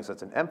the things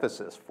that's an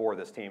emphasis for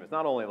this team is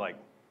not only like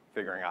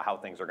figuring out how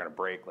things are going to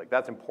break, like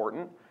that's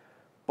important,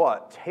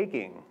 but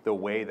taking the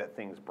way that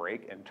things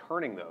break and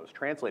turning those,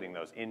 translating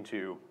those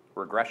into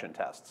regression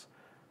tests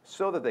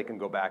so that they can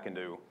go back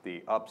into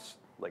the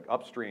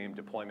upstream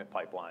deployment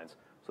pipelines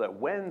so that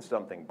when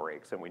something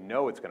breaks, and we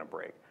know it's going to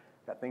break,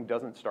 that thing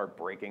doesn't start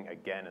breaking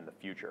again in the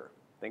future.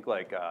 Think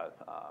like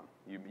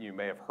you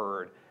may have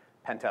heard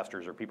pen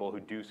testers or people who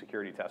do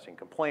security testing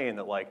complain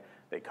that like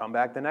they come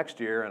back the next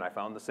year and I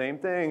found the same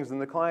things in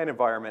the client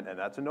environment and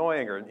that's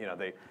annoying, or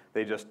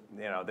they just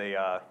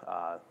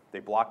they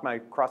blocked my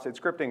cross-site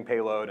scripting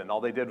payload and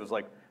all they did was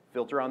like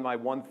filter on my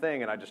one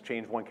thing and I just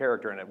changed one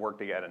character and it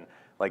worked again. And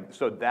like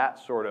so that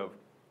sort of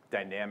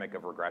dynamic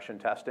of regression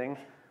testing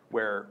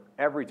where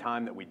every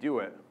time that we do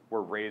it,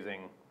 we're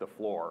raising the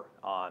floor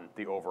on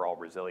the overall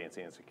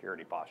resiliency and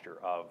security posture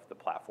of the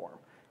platform.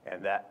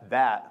 And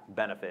that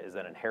benefit is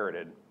then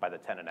inherited by the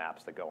tenant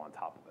apps that go on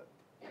top of it.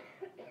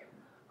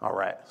 All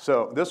right,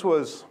 so this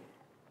was,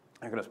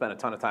 I'm going to spend a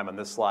ton of time on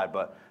this slide,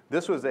 but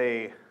this was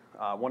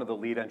one of the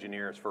lead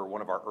engineers for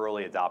one of our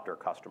early adopter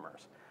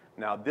customers.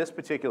 Now, this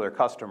particular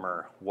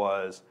customer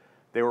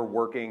they were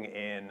working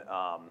in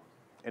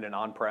an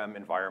on-prem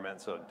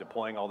environment, so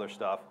deploying all their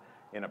stuff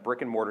in a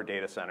brick and mortar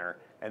data center,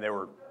 and they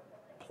were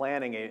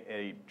planning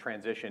a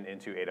transition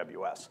into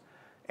AWS.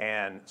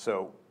 And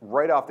so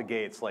right off the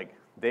gates, like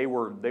they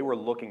were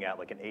looking at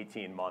like an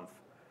 18-month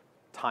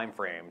time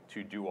frame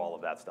to do all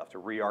of that stuff, to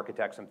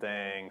re-architect some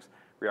things,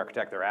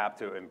 re-architect their app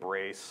to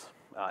embrace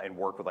and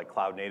work with like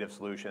cloud native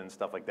solutions,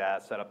 stuff like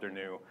that, set up their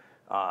new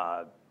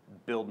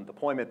build and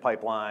deployment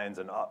pipelines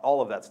and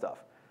all of that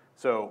stuff.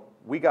 So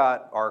we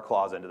got our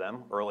claws into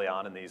them early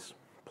on in these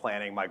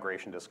planning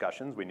migration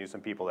discussions. We knew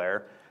some people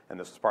there, and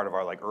this was part of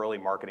our like early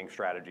marketing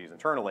strategies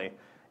internally.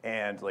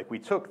 And like we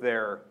took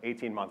their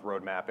 18-month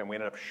roadmap and we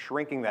ended up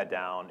shrinking that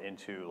down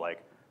into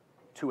like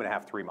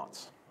 2.5, 3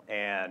 months.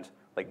 And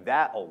like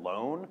that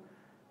alone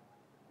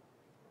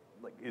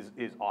like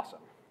is awesome.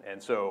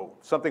 And so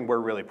something we're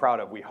really proud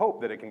of. We hope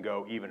that it can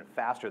go even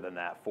faster than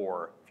that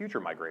for future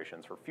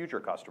migrations, for future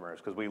customers,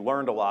 because we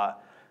learned a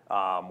lot.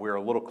 We were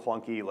a little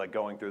clunky like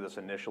going through this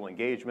initial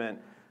engagement,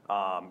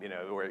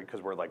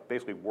 because we're like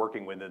basically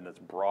working within this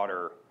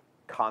broader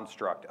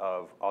construct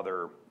of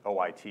other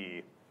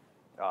OIT,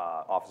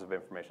 Office of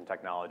Information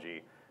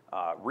Technology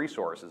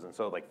resources. And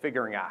so like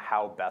figuring out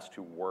how best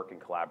to work and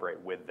collaborate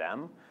with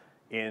them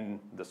in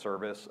the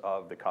service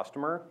of the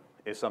customer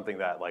is something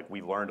that like we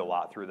learned a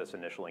lot through this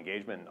initial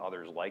engagement and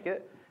others like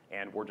it.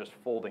 And we're just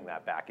folding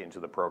that back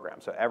into the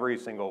program. So every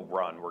single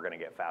run, we're going to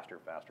get faster,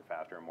 faster,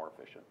 faster, and more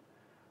efficient.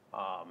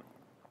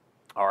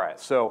 All right,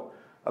 so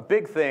a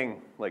big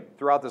thing like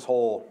throughout this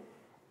whole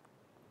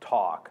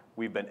talk,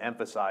 we've been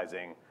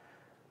emphasizing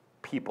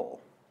people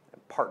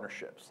and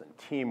partnerships and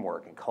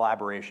teamwork and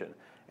collaboration.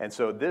 And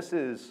so this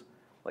is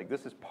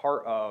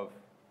part of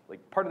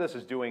this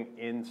is doing it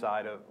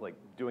inside of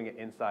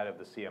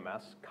the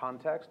CMS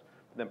context.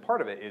 But then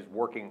part of it is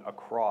working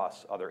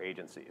across other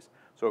agencies.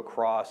 So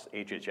across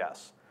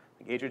HHS.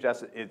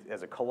 HHS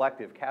as a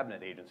collective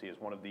cabinet agency is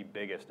one of the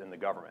biggest in the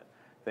government.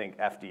 Think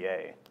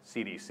FDA,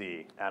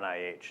 CDC,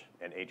 NIH,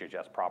 and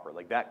HHS proper.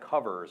 Like that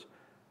covers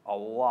a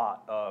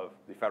lot of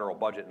the federal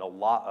budget and a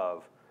lot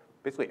of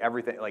basically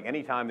everything. Like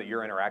anytime that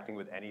you're interacting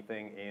with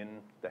anything in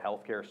the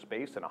healthcare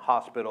space, in a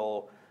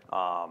hospital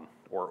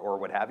or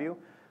what have you,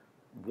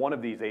 one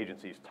of these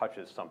agencies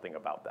touches something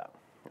about that,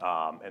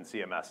 and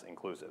CMS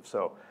inclusive.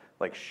 So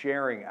like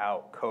sharing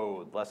out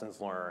code,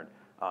 lessons learned,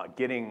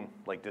 getting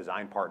like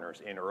design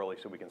partners in early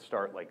so we can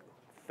start like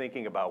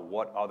thinking about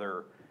what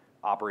other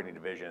operating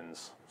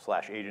divisions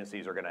 /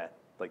 agencies are gonna,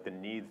 like the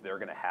needs they're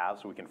gonna have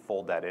so we can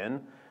fold that in.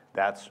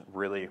 That's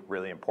really,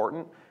 really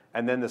important.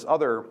 And then this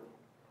other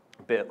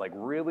bit, like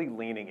really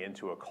leaning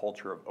into a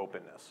culture of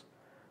openness.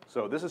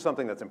 So this is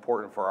something that's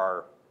important for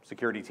our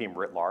security team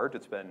writ large.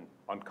 It's been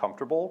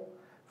uncomfortable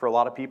for a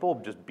lot of people,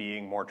 just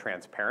being more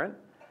transparent,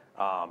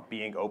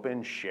 being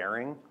open,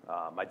 sharing.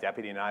 My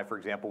deputy and I, for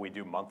example, we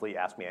do monthly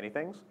Ask Me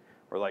Anythings.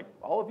 We're like,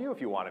 all of you,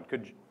 if you wanted,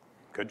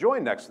 could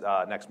join next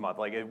month.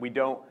 Like, we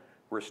don't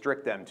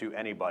restrict them to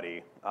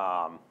anybody,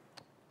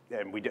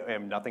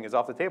 and nothing is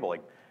off the table.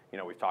 Like,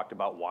 we've talked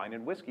about wine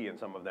and whiskey in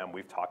some of them.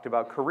 We've talked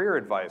about career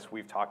advice.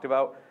 We've talked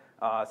about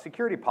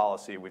security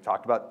policy. We've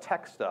talked about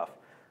tech stuff.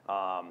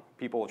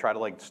 People will try to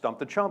like stump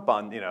the chump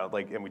on,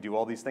 and we do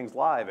all these things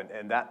live,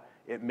 and that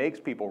it makes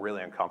people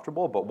really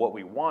uncomfortable. But what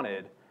we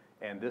wanted,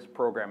 and this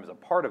program is a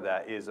part of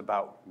that, is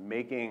about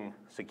making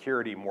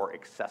security more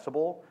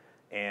accessible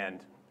and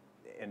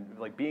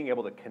like being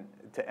able to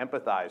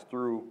empathize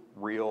through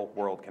real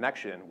world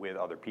connection with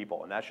other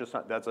people. And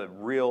that's a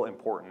real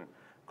important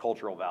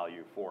cultural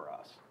value for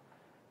us.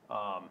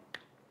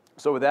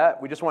 So with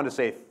that, we just wanted to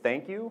say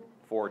thank you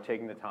for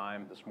taking the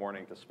time this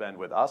morning to spend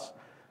with us.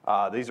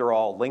 These are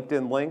all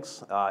LinkedIn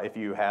links if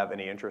you have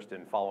any interest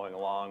in following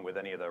along with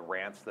any of the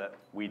rants that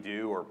we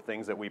do or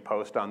things that we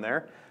post on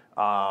there.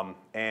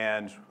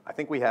 And I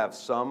think we have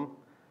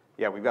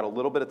we've got a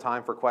little bit of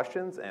time for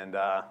questions, and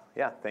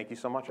thank you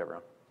so much,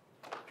 everyone.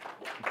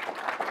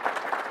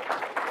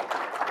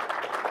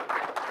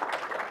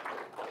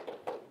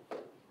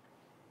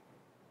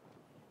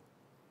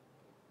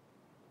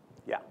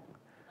 Yeah.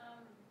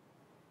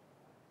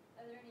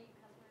 Are there any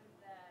customers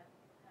that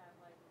have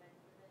like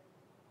benefited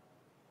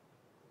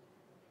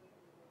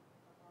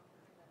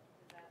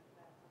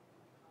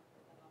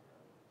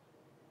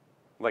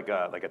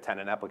Like a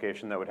tenant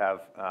application that would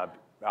have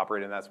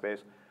operate in that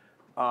space?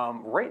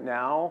 Right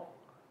now,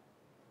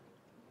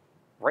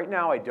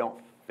 I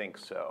don't think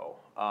so.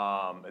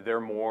 They're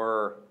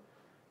more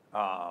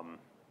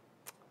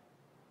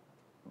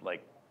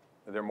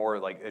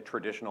like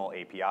traditional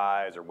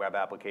APIs or web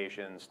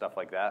applications, stuff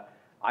like that.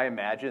 I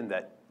imagine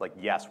that, like,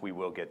 yes, we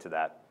will get to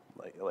that,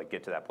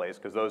 get to that place,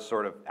 because those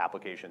sort of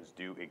applications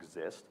do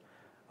exist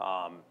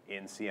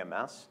in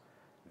CMS.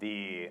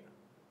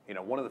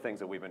 One of the things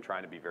that we've been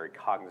trying to be very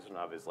cognizant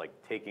of is like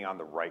taking on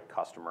the right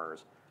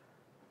customers,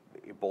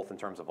 both in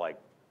terms of like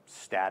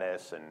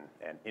status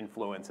and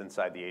influence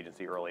inside the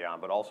agency early on,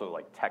 but also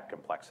like tech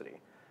complexity.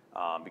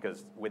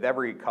 Because with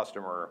every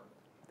customer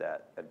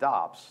that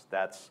adopts,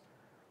 that's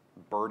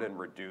burden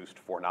reduced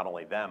for not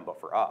only them, but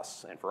for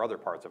us and for other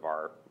parts of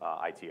our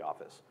IT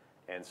office.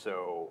 And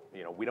so,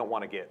 we don't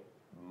want to get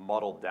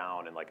muddled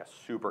down in like a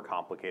super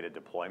complicated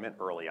deployment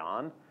early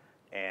on,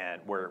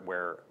 and where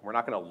we're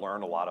not going to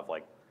learn a lot of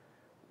like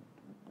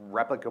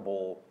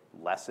replicable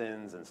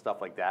lessons and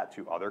stuff like that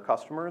to other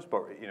customers.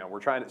 But we're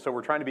trying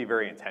to be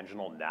very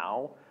intentional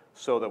now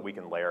so that we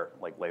can lay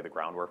the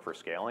groundwork for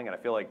scaling. And I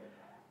feel like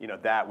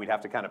that we'd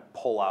have to kind of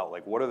pull out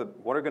like what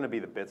are going to be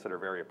the bits that are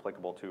very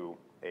applicable to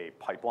a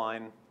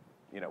pipeline,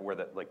 where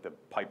the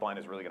pipeline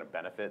is really going to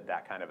benefit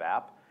that kind of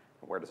app.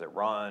 Where does it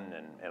run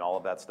and all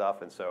of that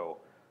stuff. And so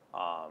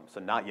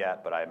not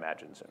yet, but I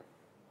imagine soon.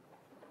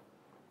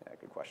 Yeah,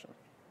 good question.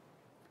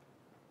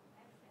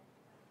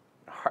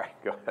 All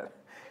right, go ahead.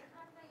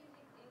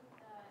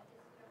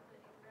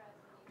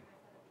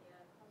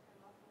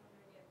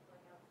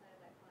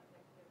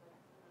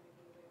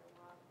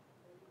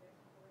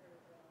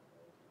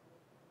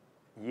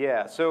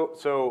 Yeah,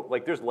 so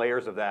like there's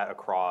layers of that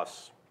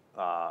across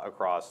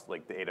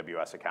like the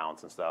AWS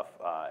accounts and stuff,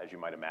 as you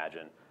might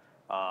imagine.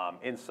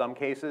 In some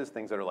cases,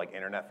 things that are like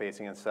internet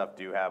facing and stuff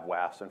do have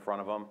WAFs in front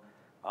of them,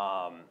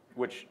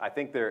 which I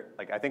think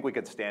we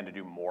could stand to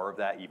do more of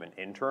that even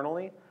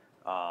internally.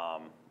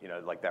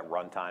 Like that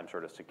runtime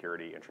sort of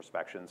security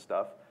introspection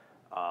stuff,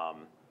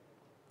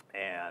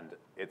 and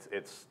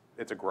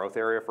it's a growth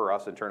area for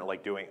us internally,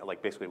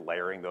 like basically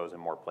layering those in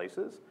more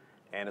places.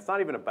 And it's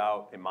not even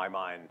about, in my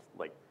mind,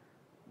 like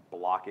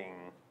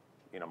blocking,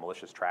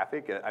 malicious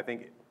traffic. I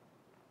think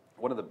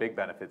one of the big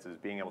benefits is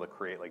being able to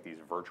create like these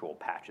virtual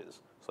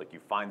patches. So like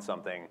you find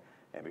something,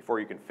 and before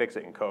you can fix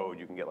it in code,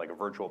 you can get like a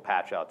virtual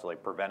patch out to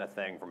like prevent a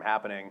thing from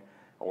happening,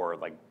 or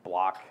like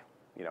block,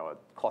 a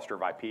cluster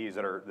of IPs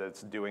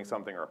that's doing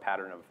something, or a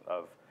pattern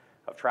of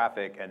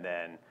traffic, and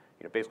then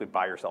basically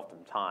buy yourself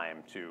some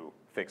time to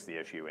fix the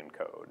issue in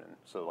code. And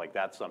so like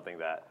that's something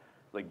that,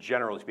 like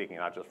generally speaking,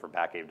 not just for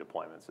back-end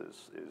deployments,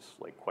 is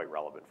like quite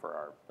relevant for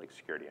our like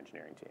security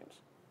engineering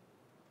teams.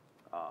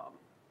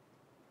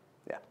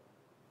 Yeah,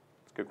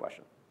 it's a good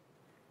question.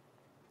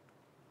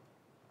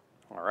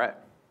 All right.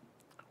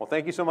 Well,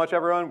 thank you so much,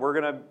 everyone. We're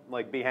gonna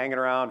like be hanging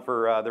around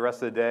for the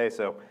rest of the day,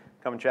 so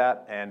come and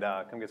chat and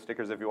come get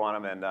stickers if you want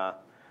them, and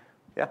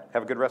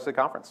have a good rest of the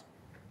conference.